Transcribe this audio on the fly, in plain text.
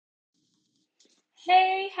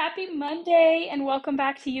Hey, happy Monday, and welcome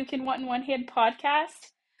back to You Can Want in One Hand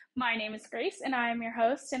podcast. My name is Grace, and I am your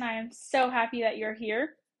host, and I am so happy that you're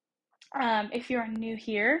here. If you're new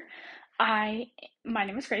here, I my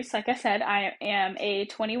name is Grace. Like I said, I am a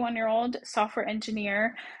 21-year-old software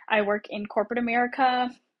engineer. I work in corporate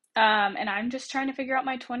America, and I'm just trying to figure out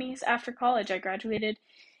my 20s after college. I graduated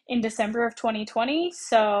in December of 2020,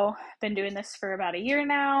 so I've been doing this for about a year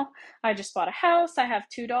now. I just bought a house. I have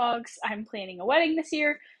two dogs. I'm planning a wedding this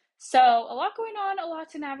year. So, a lot going on, a lot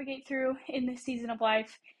to navigate through in this season of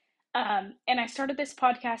life. And I started this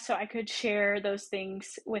podcast so I could share those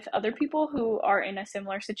things with other people who are in a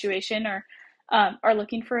similar situation or are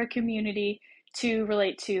looking for a community to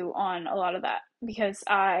relate to on a lot of that because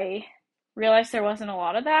I realized there wasn't a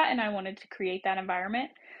lot of that and I wanted to create that environment.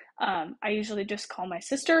 I usually just call my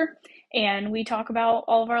sister and we talk about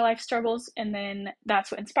all of our life struggles. And then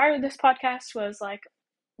that's what inspired this podcast was like,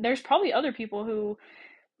 there's probably other people who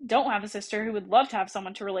don't have a sister who would love to have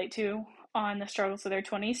someone to relate to on the struggles of their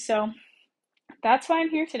 20s. So that's why I'm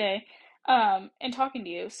here today and talking to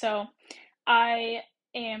you. So, I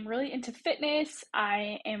am really into fitness.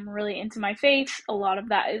 I am really into my faith. A lot of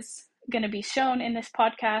that is going to be shown in this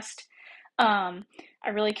podcast. Um, I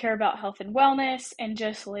really care about health and wellness and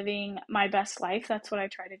just living my best life. That's what I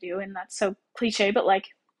try to do. And that's so cliche, but like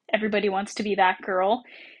everybody wants to be that girl.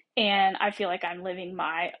 And I feel like I'm living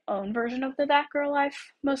my own version of the that girl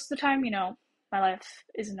life most of the time. My life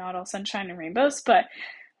is not all sunshine and rainbows, but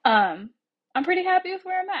um, I'm pretty happy with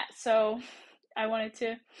where I'm at. So I wanted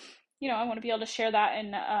to, I want to be able to share that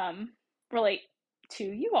and relate to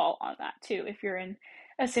you all on that too, if you're in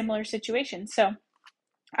a similar situation. So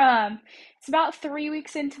it's about 3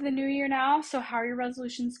 weeks into the new year now. So how are your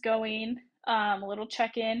resolutions going? A little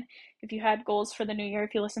check in. If you had goals for the new year,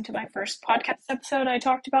 if you listened to my first podcast episode, I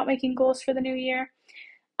talked about making goals for the new year.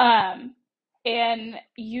 Um, and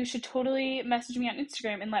you should totally message me on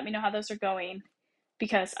Instagram and let me know how those are going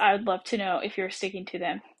because I would love to know if you're sticking to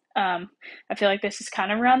them. I feel like this is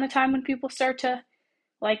kind of around the time when people start to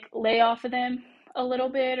like lay off of them a little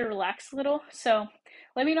bit or relax a little. So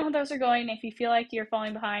let me know how those are going. If you feel like you're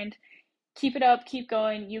falling behind, keep it up, keep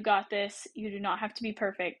going. You got this. You do not have to be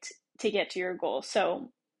perfect to get to your goal.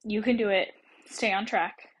 So you can do it. Stay on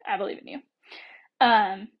track. I believe in you.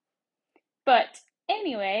 Um, but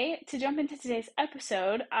anyway, to jump into today's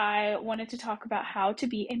episode, I wanted to talk about how to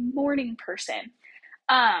be a morning person.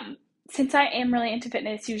 Um, since I am really into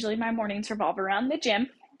fitness, usually my mornings revolve around the gym,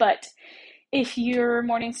 but if your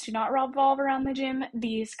mornings do not revolve around the gym,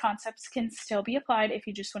 these concepts can still be applied if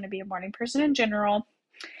you just want to be a morning person in general.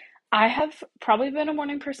 I have probably been a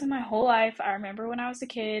morning person my whole life. I remember when I was a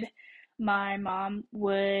kid, my mom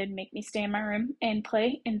would make me stay in my room and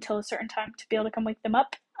play until a certain time to be able to come wake them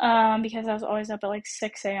up because I was always up at like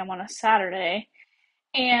 6 a.m. on a Saturday.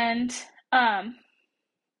 And um,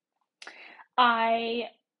 I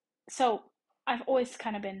so I've always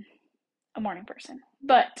kind of been a morning person,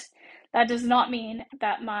 but that does not mean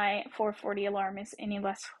that my 4:40 alarm is any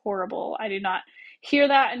less horrible. I do not hear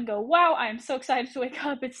that and go, "Wow, I am so excited to wake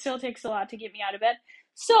up." It still takes a lot to get me out of bed.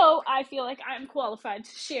 So, I feel like I'm qualified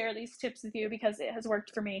to share these tips with you because it has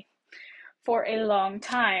worked for me for a long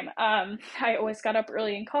time. I always got up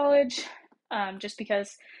early in college just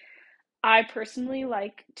because I personally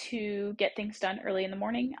like to get things done early in the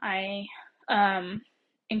morning. Um,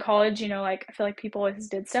 in college, like I feel like people always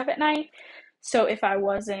did stuff at night. So if I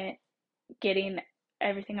wasn't getting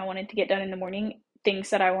everything I wanted to get done in the morning, things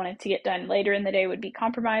that I wanted to get done later in the day would be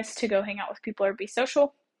compromised to go hang out with people or be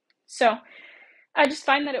social. So I just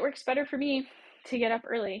find that it works better for me to get up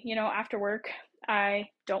early. After work, I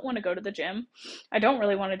don't want to go to the gym. I don't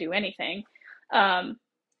really want to do anything. Um,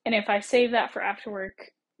 and if I save that for after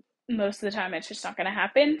work, most of the time it's just not going to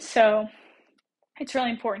happen. So it's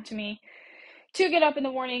really important to me to get up in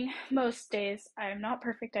the morning most days. I am not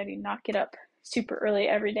perfect. I do not get up super early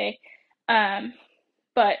every day. Um,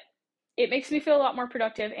 but it makes me feel a lot more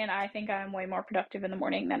productive, and I think I'm way more productive in the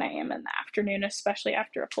morning than I am in the afternoon, especially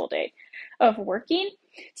after a full day of working.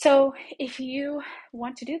 So if you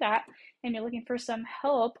want to do that and you're looking for some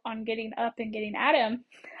help on getting up and getting at 'em,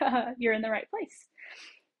 you're in the right place.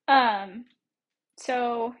 Um,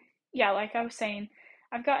 so yeah, like I was saying,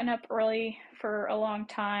 I've gotten up early for a long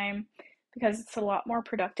time because it's a lot more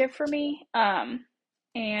productive for me.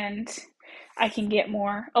 And I can get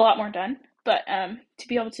a lot more done. But to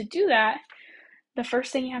be able to do that, the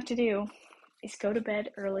first thing you have to do is go to bed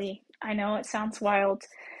early. I know it sounds wild,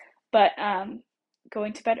 but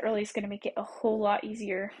going to bed early is going to make it a whole lot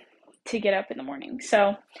easier to get up in the morning.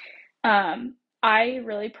 So I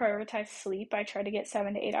really prioritize sleep. I try to get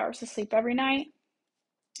 7 to 8 hours of sleep every night.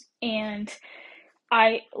 And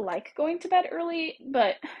I like going to bed early,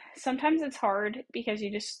 but sometimes it's hard because you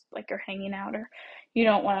just like are hanging out or you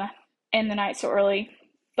don't want to end the night so early.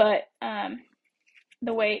 But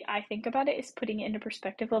the way I think about it is putting it into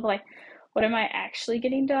perspective of like, what am I actually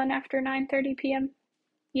getting done after 9:30 p.m.?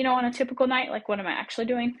 On a typical night, like what am I actually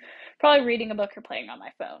doing? Probably reading a book or playing on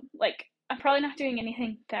my phone. Like I'm probably not doing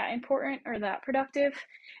anything that important or that productive.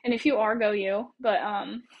 And if you are, go you. But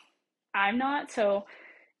I'm not. So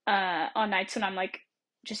on nights when I'm like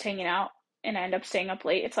just hanging out and I end up staying up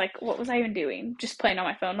late, it's like, what was I even doing? Just playing on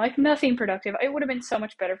my phone, like nothing productive. It would have been so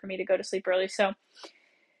much better for me to go to sleep early. So,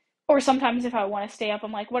 or sometimes if I want to stay up,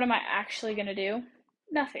 I'm like, what am I actually going to do?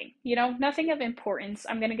 Nothing, nothing of importance.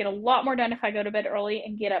 I'm going to get a lot more done if I go to bed early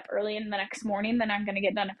and get up early in the next morning than I'm going to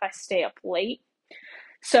get done if I stay up late.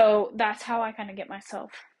 So that's how I kind of get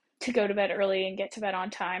myself to go to bed early and get to bed on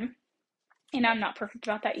time. And I'm not perfect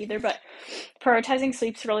about that either, but prioritizing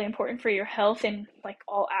sleep is really important for your health in like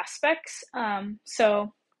all aspects.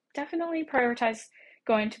 So definitely prioritize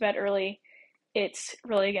going to bed early. It's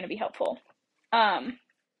really going to be helpful.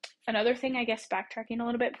 Another thing, I guess, backtracking a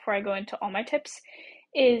little bit before I go into all my tips,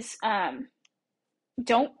 is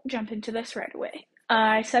don't jump into this right away.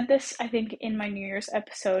 I said this, I think, in my New Year's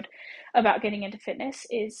episode about getting into fitness,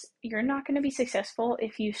 is you're not going to be successful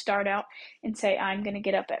if you start out and say, I'm going to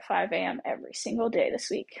get up at 5 a.m. every single day this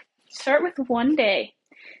week. Start with one day.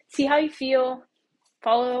 See how you feel.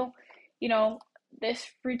 Follow, this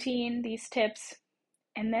routine, these tips.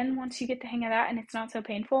 And then once you get the hang of that and it's not so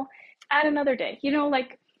painful, add another day.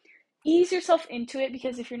 Like ease yourself into it,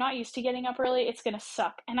 because if you're not used to getting up early, it's going to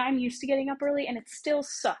suck. And I'm used to getting up early and it still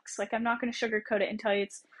sucks. Like I'm not going to sugarcoat it and tell you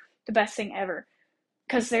it's the best thing ever.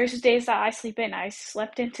 Because there's days that I sleep in. I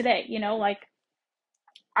slept in today, like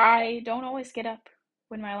I don't always get up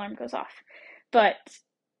when my alarm goes off. But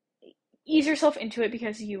ease yourself into it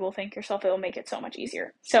because you will thank yourself. It will make it so much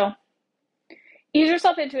easier. So ease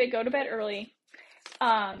yourself into it. Go to bed early.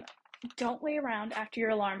 Don't lay around after your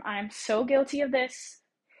alarm. I'm so guilty of this.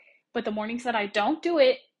 But the mornings that I don't do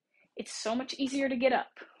it, it's so much easier to get up.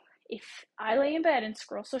 If I lay in bed and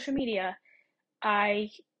scroll social media, I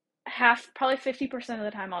have probably 50% of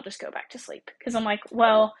the time I'll just go back to sleep because I'm like,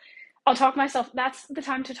 well, I'll talk myself. That's the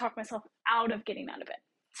time to talk myself out of getting out of bed.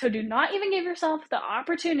 So do not even give yourself the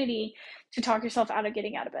opportunity to talk yourself out of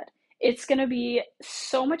getting out of bed. It's going to be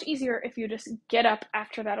so much easier if you just get up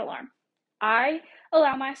after that alarm. I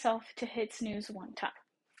allow myself to hit snooze one time.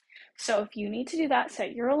 So if you need to do that,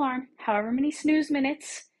 set your alarm however many snooze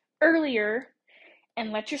minutes earlier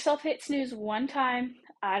and let yourself hit snooze one time.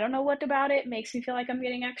 I don't know what about it makes me feel like I'm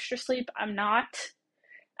getting extra sleep. I'm not.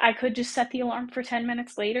 I could just set the alarm for 10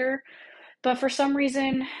 minutes later, but for some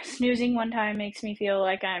reason, snoozing one time makes me feel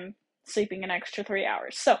like I'm sleeping an extra 3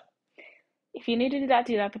 hours. So if you need to do that,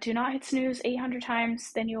 but do not hit snooze 800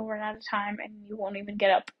 times, then you'll run out of time and you won't even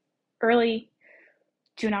get up early.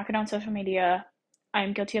 Do not get on social media.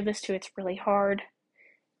 I'm guilty of this too. It's really hard,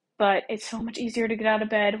 but it's so much easier to get out of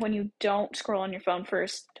bed when you don't scroll on your phone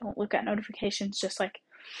first. Don't look at notifications. Just like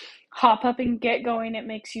hop up and get going. It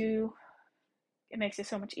makes it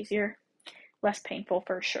so much easier, less painful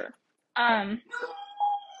for sure.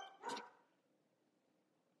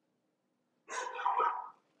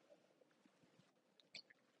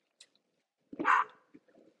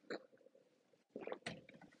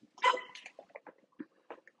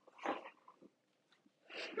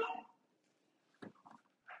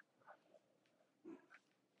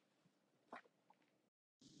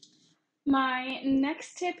 My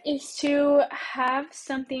next tip is to have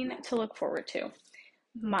something to look forward to.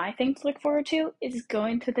 My thing to look forward to is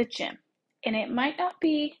going to the gym. And it might not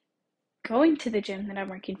be going to the gym that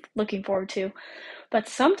I'm looking forward to, but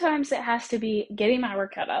sometimes it has to be getting my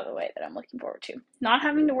workout out of the way that I'm looking forward to, not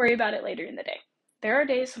having to worry about it later in the day. There are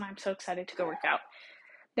days when I'm so excited to go work out.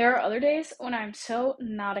 There are other days when I'm so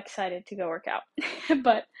not excited to go work out,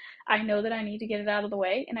 but I know that I need to get it out of the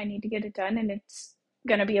way and I need to get it done, and it's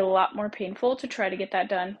going to be a lot more painful to try to get that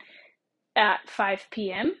done at 5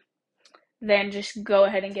 p.m. than just go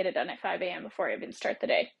ahead and get it done at 5 a.m. before I even start the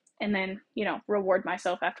day. And then, reward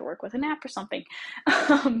myself after work with a nap or something.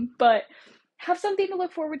 But have something to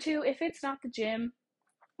look forward to. If it's not the gym,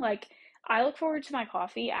 like I look forward to my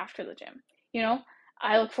coffee after the gym.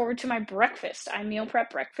 I look forward to my breakfast. I meal prep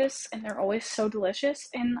breakfasts and they're always so delicious,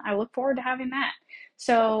 and I look forward to having that.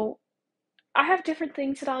 So I have different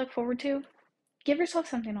things that I look forward to. Give yourself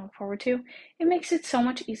something to look forward to. It makes it so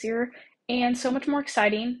much easier and so much more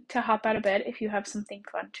exciting to hop out of bed if you have something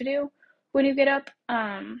fun to do when you get up.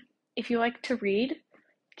 If you like to read,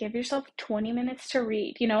 give yourself 20 minutes to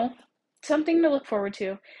read, something to look forward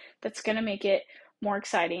to that's going to make it more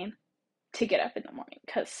exciting. to get up in the morning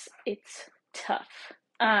because it's tough.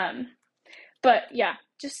 But yeah,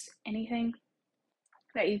 just anything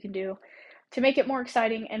that you can do to make it more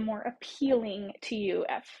exciting and more appealing to you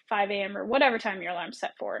at 5 a.m. or whatever time your alarm's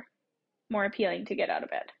set for, more appealing to get out of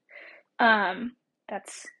bed.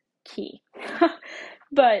 That's key.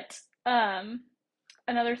 But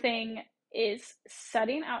another thing is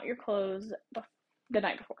setting out your clothes the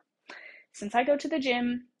night before. Since I go to the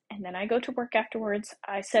gym and then I go to work afterwards,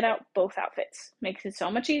 I set out both outfits. Makes it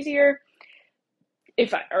so much easier.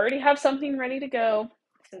 If I already have something ready to go,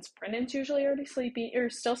 since Brendan's usually already sleeping or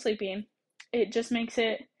still sleeping, it just makes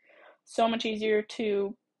it so much easier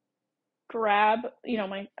to grab,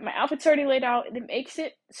 my outfit's already laid out. It makes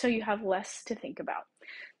it so you have less to think about.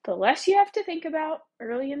 The less you have to think about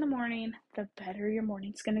early in the morning, the better your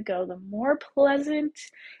morning's going to go, the more pleasant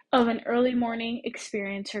of an early morning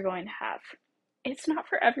experience you're going to have. It's not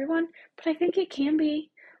for everyone, but I think it can be.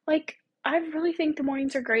 Like, I really think the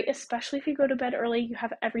mornings are great, especially if you go to bed early, you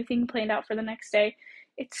have everything planned out for the next day.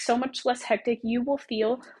 It's so much less hectic. You will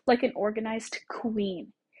feel like an organized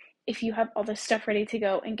queen if you have all this stuff ready to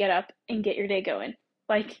go and get up and get your day going.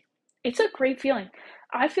 Like, it's a great feeling.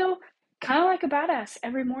 I feel kind of like a badass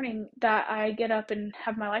every morning that I get up and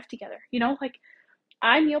have my life together. Like,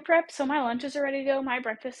 I meal prep, so my lunches are ready to go, my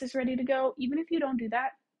breakfast is ready to go. Even if you don't do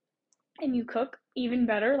that and you cook, even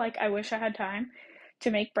better. Like, I wish I had time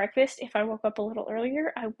to make breakfast. If I woke up a little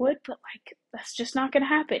earlier, I would, but like, that's just not going to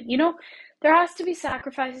happen. There has to be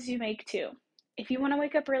sacrifices you make too. If you want to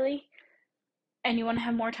wake up early and you want to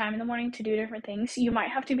have more time in the morning to do different things, you might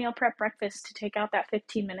have to meal prep breakfast to take out that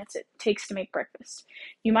 15 minutes it takes to make breakfast.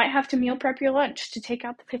 You might have to meal prep your lunch to take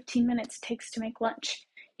out the 15 minutes it takes to make lunch.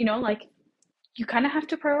 Like, you kind of have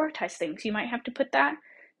to prioritize things. You might have to put that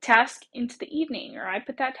task into the evening, or I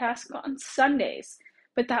put that task on Sundays.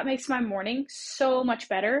 But that makes my morning so much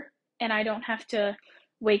better, and I don't have to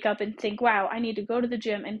wake up and think, wow, I need to go to the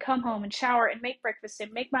gym and come home and shower and make breakfast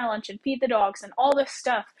and make my lunch and feed the dogs and all this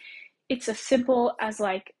stuff. It's as simple as,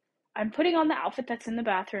 like, I'm putting on the outfit that's in the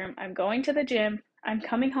bathroom, I'm going to the gym, I'm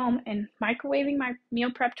coming home and microwaving my meal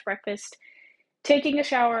prepped breakfast, taking a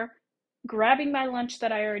shower, grabbing my lunch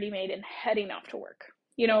that I already made, and heading off to work.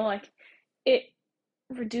 Like, it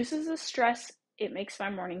reduces the stress. It makes my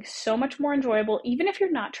morning so much more enjoyable. Even if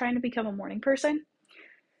you're not trying to become a morning person,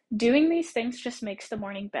 doing these things just makes the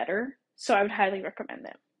morning better. So I would highly recommend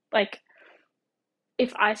them. Like,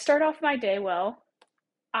 if I start off my day well,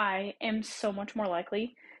 I am so much more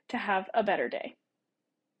likely to have a better day.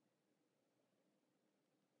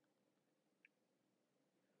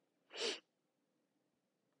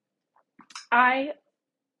 I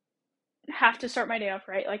have to start my day off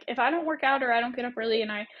right. Like, if I don't work out or I don't get up early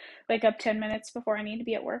and I wake up 10 minutes before I need to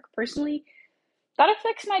be at work, personally, that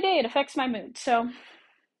affects my day. It affects my mood. So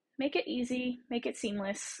make it easy, make it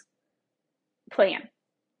seamless. Plan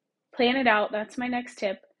it out. That's my next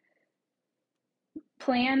tip.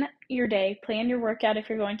 Plan your day, plan your workout if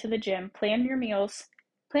you're going to the gym, plan your meals,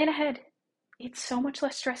 plan ahead. It's so much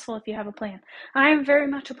less stressful if you have a plan. I am very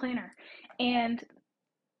much a planner. And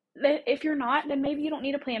if you're not, then maybe you don't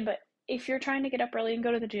need a plan. But if you're trying to get up early and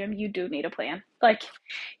go to the gym, you do need a plan. Like,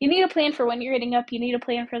 you need a plan for when you're getting up, you need a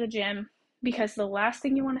plan for the gym, because the last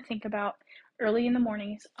thing you want to think about early in the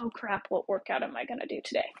morning is, oh crap, what workout am I going to do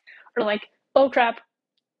today? Or like, oh crap,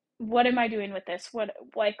 what am I doing with this? What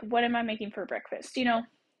am I making for breakfast?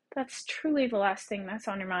 That's truly the last thing that's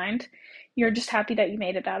on your mind. You're just happy that you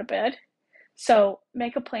made it out of bed. So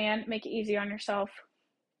make a plan, make it easy on yourself.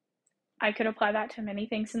 I could apply that to many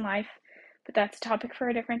things in life, but that's a topic for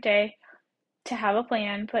a different day, to have a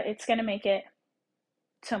plan, but it's going to make it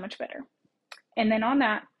so much better. And then on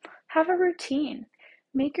that, have a routine.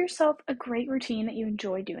 Make yourself a great routine that you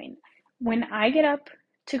enjoy doing. When I get up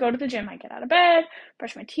to go to the gym, I get out of bed,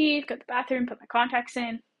 brush my teeth, go to the bathroom, put my contacts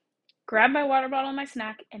in, grab my water bottle and my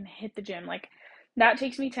snack, and hit the gym. Like, that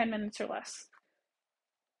takes me 10 minutes or less.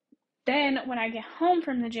 Then when I get home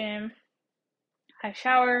from the gym, I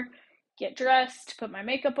shower, get dressed, put my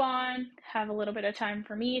makeup on, have a little bit of time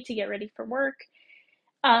for me to get ready for work.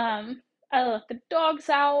 I let the dogs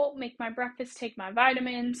out, make my breakfast, take my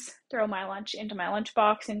vitamins, throw my lunch into my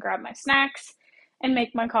lunchbox and grab my snacks, and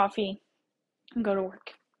make my coffee and go to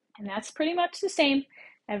work. And that's pretty much the same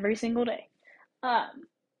every single day.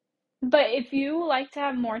 But if you like to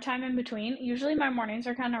have more time in between, usually my mornings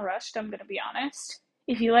are kind of rushed, I'm going to be honest.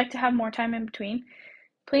 If you like to have more time in between,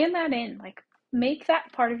 plan that in. Like, make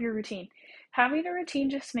that part of your routine. Having a routine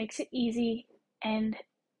just makes it easy, and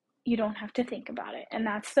you don't have to think about it. And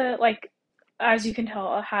that's the, like, as you can tell,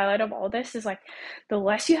 a highlight of all this is, like, the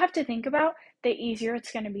less you have to think about, the easier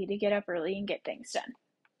it's going to be to get up early and get things done.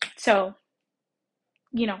 So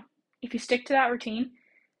if you stick to that routine,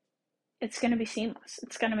 it's going to be seamless.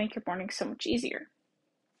 It's going to make your morning so much easier.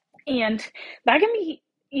 And that can be,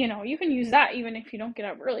 you can use that even if you don't get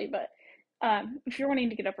up early, but if you're wanting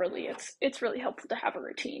to get up early, it's really helpful to have a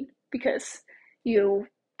routine because you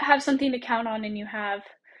have something to count on and you have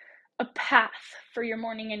a path for your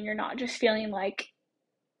morning and you're not just feeling like,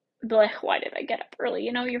 why did I get up early?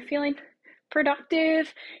 You're feeling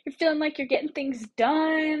productive. You're feeling like you're getting things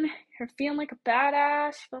done. You're feeling like a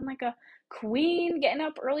badass. You're feeling like a queen getting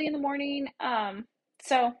up early in the morning.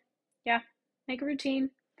 So yeah, make a routine,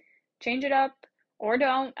 change it up or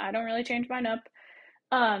don't. I don't really change mine up.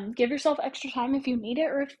 Give yourself extra time if you need it,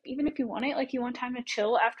 or even if you want it, like you want time to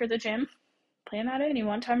chill after the gym, plan that in. You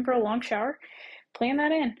want time for a long shower, plan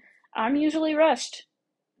that in. I'm usually rushed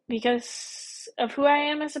because of who I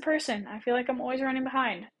am as a person. I feel like I'm always running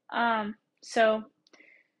behind. So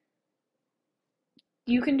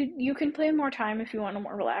you can plan more time if you want a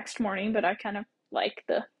more relaxed morning, but I kind of like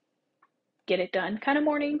the get it done kind of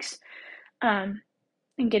mornings, and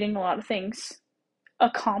getting a lot of things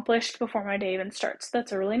accomplished before my day even starts.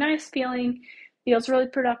 That's a really nice feeling. Feels really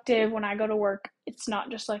productive when I go to work. It's not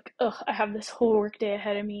just like, ugh, I have this whole work day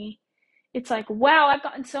ahead of me. It's like, wow, I've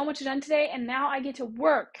gotten so much done today and now I get to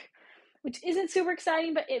work, which isn't super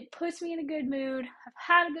exciting, but it puts me in a good mood. I've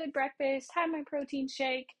had a good breakfast, had my protein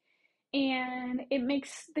shake, and it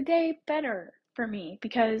makes the day better for me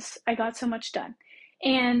because I got so much done.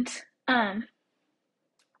 And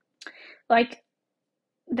like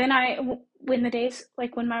then when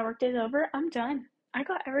my work day's over, I'm done. I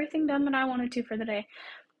got everything done that I wanted to for the day,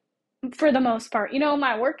 for the most part.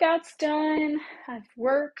 My workout's done. I've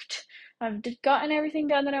worked. I've gotten everything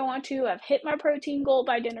done that I want to. I've hit my protein goal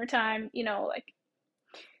by dinner time. It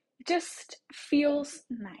just feels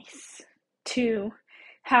nice to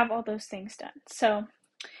have all those things done. So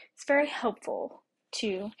it's very helpful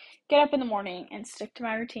to get up in the morning and stick to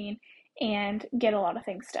my routine and get a lot of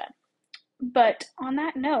things done. But on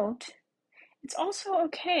that note, it's also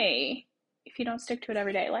okay if you don't stick to it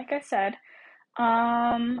every day. Like I said,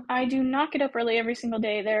 I do not get up early every single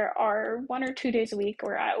day. There are 1 or 2 days a week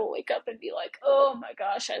where I will wake up and be like, oh my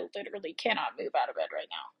gosh, I literally cannot move out of bed right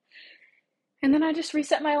now. And then I just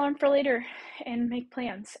reset my alarm for later and make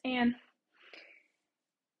plans. And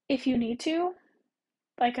if you need to,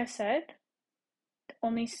 like I said,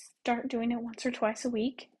 only start doing it once or twice a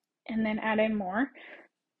week and then add in more.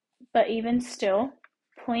 But even still,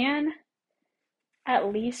 plan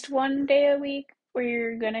at least one day a week where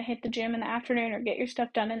you're going to hit the gym in the afternoon or get your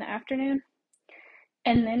stuff done in the afternoon.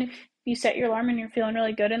 And then if you set your alarm and you're feeling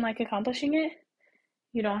really good and like accomplishing it,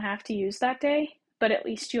 you don't have to use that day, but at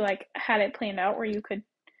least you like had it planned out where you could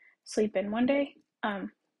sleep in one day.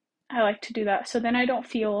 I like to do that. So then I don't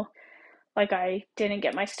feel like I didn't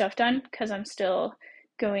get my stuff done because I'm still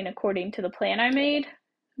going according to the plan I made,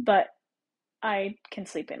 but I can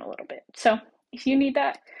sleep in a little bit. So if you need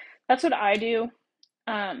that, that's what I do.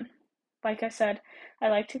 Like I said, I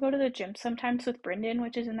like to go to the gym sometimes with Brendan,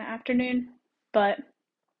 which is in the afternoon, but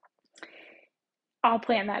I'll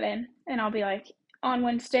plan that in and I'll be like, on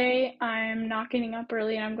Wednesday, I'm not getting up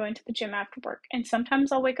early and I'm going to the gym after work. And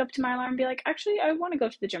sometimes I'll wake up to my alarm and be like, actually, I want to go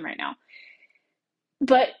to the gym right now.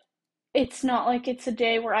 But it's not like it's a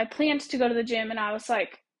day where I planned to go to the gym and I was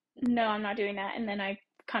like, no, I'm not doing that. And then I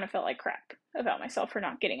kind of felt like crap about myself for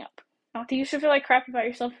not getting up. Not that you should feel like crap about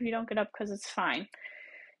yourself if you don't get up because it's fine.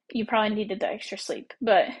 You probably needed the extra sleep.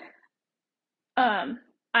 But I'm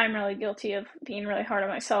really guilty of being really hard on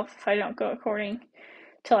myself if I don't go according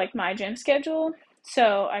to like my gym schedule.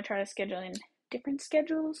 So I try to schedule in different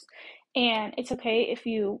schedules. And it's okay if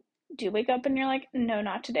you do wake up and you're like, no,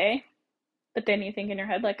 not today. But then you think in your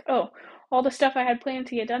head, like, oh, all the stuff I had planned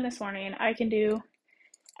to get done this morning, I can do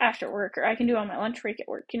after work or I can do on my lunch break at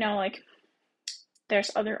work. Like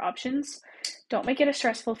there's other options. Don't make it a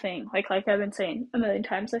stressful thing. Like I've been saying a million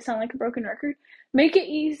times, I sound like a broken record. Make it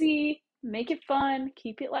easy, make it fun,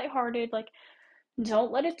 keep it lighthearted. Like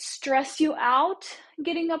don't let it stress you out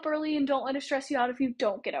getting up early and don't let it stress you out if you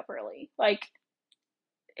don't get up early. Like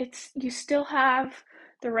you still have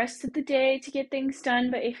the rest of the day to get things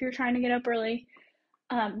done, but if you're trying to get up early,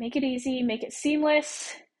 make it easy, make it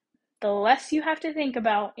seamless. The less you have to think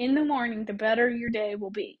about in the morning, the better your day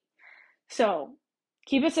will be. So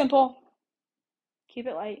keep it simple, keep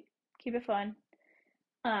it light, keep it fun.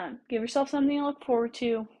 Give yourself something to look forward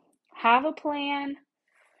to. Have a plan.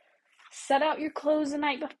 Set out your clothes the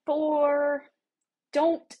night before.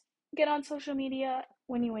 Don't get on social media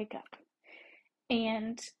when you wake up.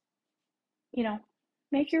 And,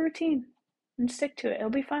 make your routine and stick to it. It'll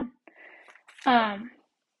be fun.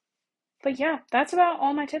 But yeah, that's about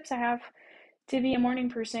all my tips I have to be a morning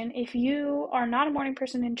person. If you are not a morning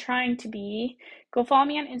person and trying to be, go follow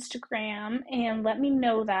me on Instagram and let me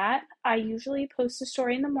know that. I usually post a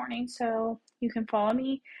story in the morning, so you can follow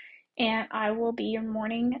me and I will be your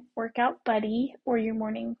morning workout buddy or your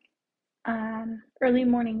morning early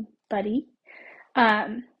morning buddy.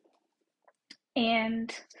 And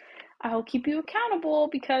I'll keep you accountable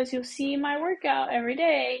because you'll see my workout every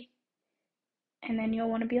day and then you'll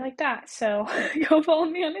want to be like that. So go follow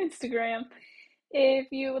me on Instagram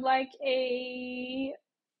if you would like a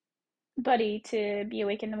buddy to be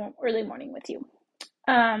awake in the early morning with you.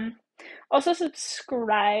 Also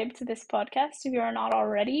subscribe to this podcast if you are not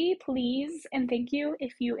already, please, and thank you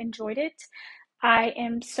if you enjoyed it. I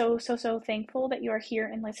am so thankful that you are here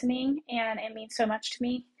and listening, and it means so much to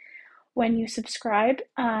me when you subscribe.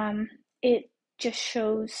 It just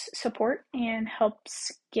shows support and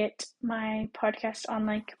helps get my podcast on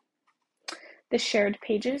like the shared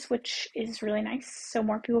pages, which is really nice, so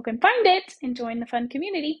more people can find it and join the fun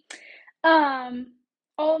community.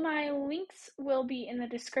 All my links will be in the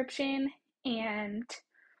description, and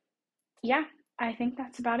yeah, I think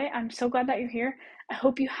that's about it. I'm so glad that you're here. I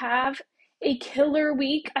hope you have a killer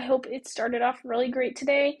week. I hope it started off really great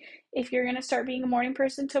today. If you're gonna start being a morning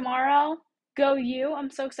person tomorrow, go you. I'm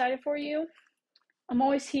so excited for you. I'm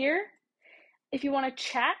always here. If you want to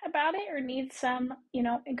chat about it or need some,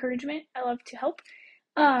 encouragement, I love to help.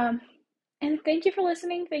 And thank you for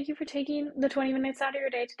listening. Thank you for taking the 20 minutes out of your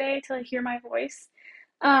day today to hear my voice.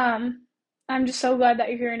 I'm just so glad that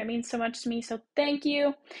you're here and it means so much to me. So thank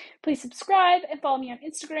you. Please subscribe and follow me on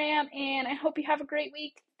Instagram. And I hope you have a great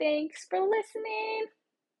week. Thanks for listening.